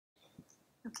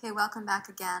Okay, welcome back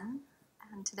again.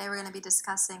 And today we're going to be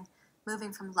discussing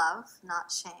moving from love,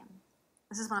 not shame.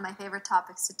 This is one of my favorite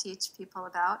topics to teach people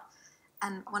about,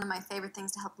 and one of my favorite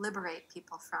things to help liberate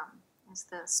people from is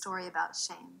the story about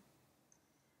shame.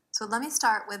 So let me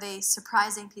start with a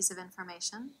surprising piece of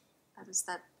information. That is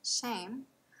that shame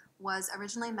was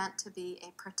originally meant to be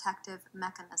a protective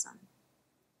mechanism.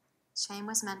 Shame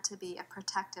was meant to be a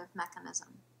protective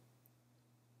mechanism.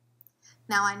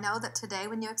 Now, I know that today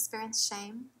when you experience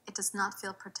shame, it does not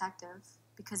feel protective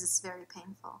because it's very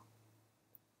painful.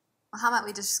 Well, how might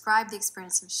we describe the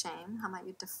experience of shame? How might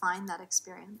you define that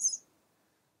experience?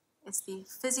 It's the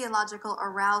physiological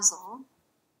arousal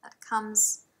that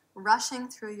comes rushing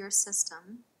through your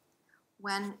system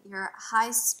when your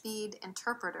high-speed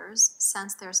interpreters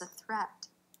sense there's a threat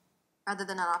rather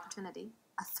than an opportunity.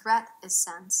 A threat is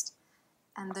sensed,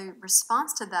 and the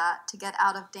response to that, to get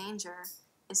out of danger,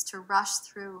 is to rush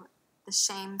through the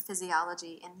shame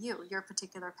physiology in you, your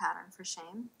particular pattern for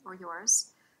shame, or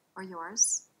yours.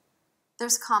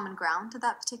 There's common ground to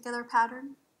that particular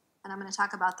pattern, and I'm going to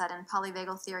talk about that in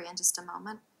polyvagal theory in just a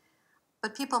moment.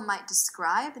 But people might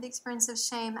describe the experience of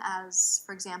shame as,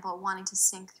 for example, wanting to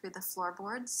sink through the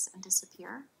floorboards and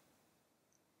disappear,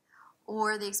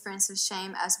 or the experience of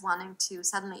shame as wanting to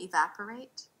suddenly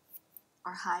evaporate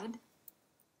or hide,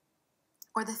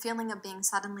 or the feeling of being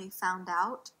suddenly found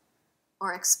out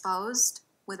or exposed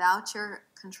without your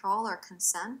control or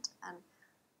consent. And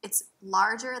it's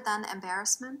larger than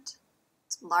embarrassment.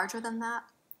 It's larger than that.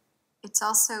 It's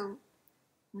also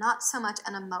not so much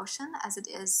an emotion as it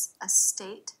is a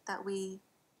state that we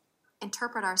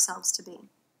interpret ourselves to be,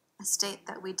 a state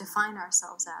that we define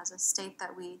ourselves as, a state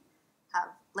that we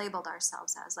have labeled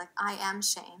ourselves as, like I am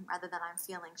shame rather than I'm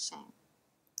feeling shame.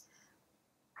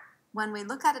 When we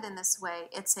look at it in this way,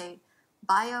 it's a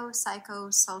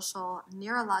biopsychosocial,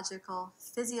 neurological,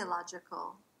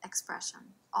 physiological expression,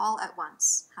 all at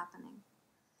once happening.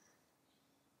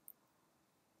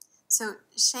 So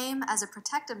shame as a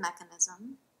protective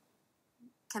mechanism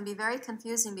can be very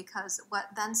confusing because what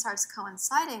then starts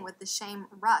coinciding with the shame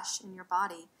rush in your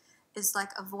body is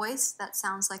like a voice that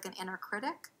sounds like an inner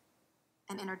critic,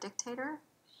 an inner dictator,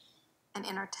 an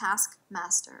inner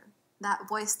taskmaster. That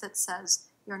voice that says,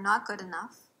 you're not good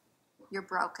enough, you're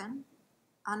broken,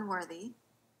 unworthy,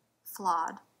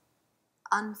 flawed,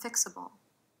 unfixable,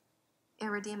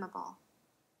 irredeemable.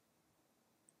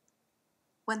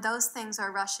 When those things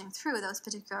are rushing through, those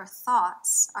particular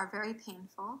thoughts are very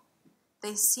painful.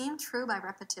 They seem true by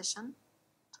repetition,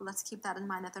 so let's keep that in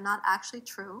mind, that they're not actually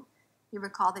true. You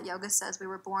recall that yoga says we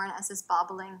were born as this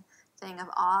bobbling thing of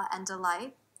awe and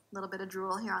delight, a little bit of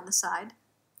drool here on the side.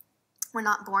 We're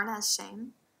not born as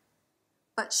shame.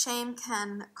 But shame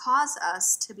can cause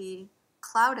us to be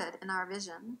clouded in our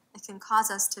vision. It can cause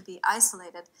us to be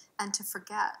isolated and to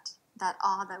forget that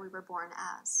awe that we were born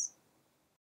as.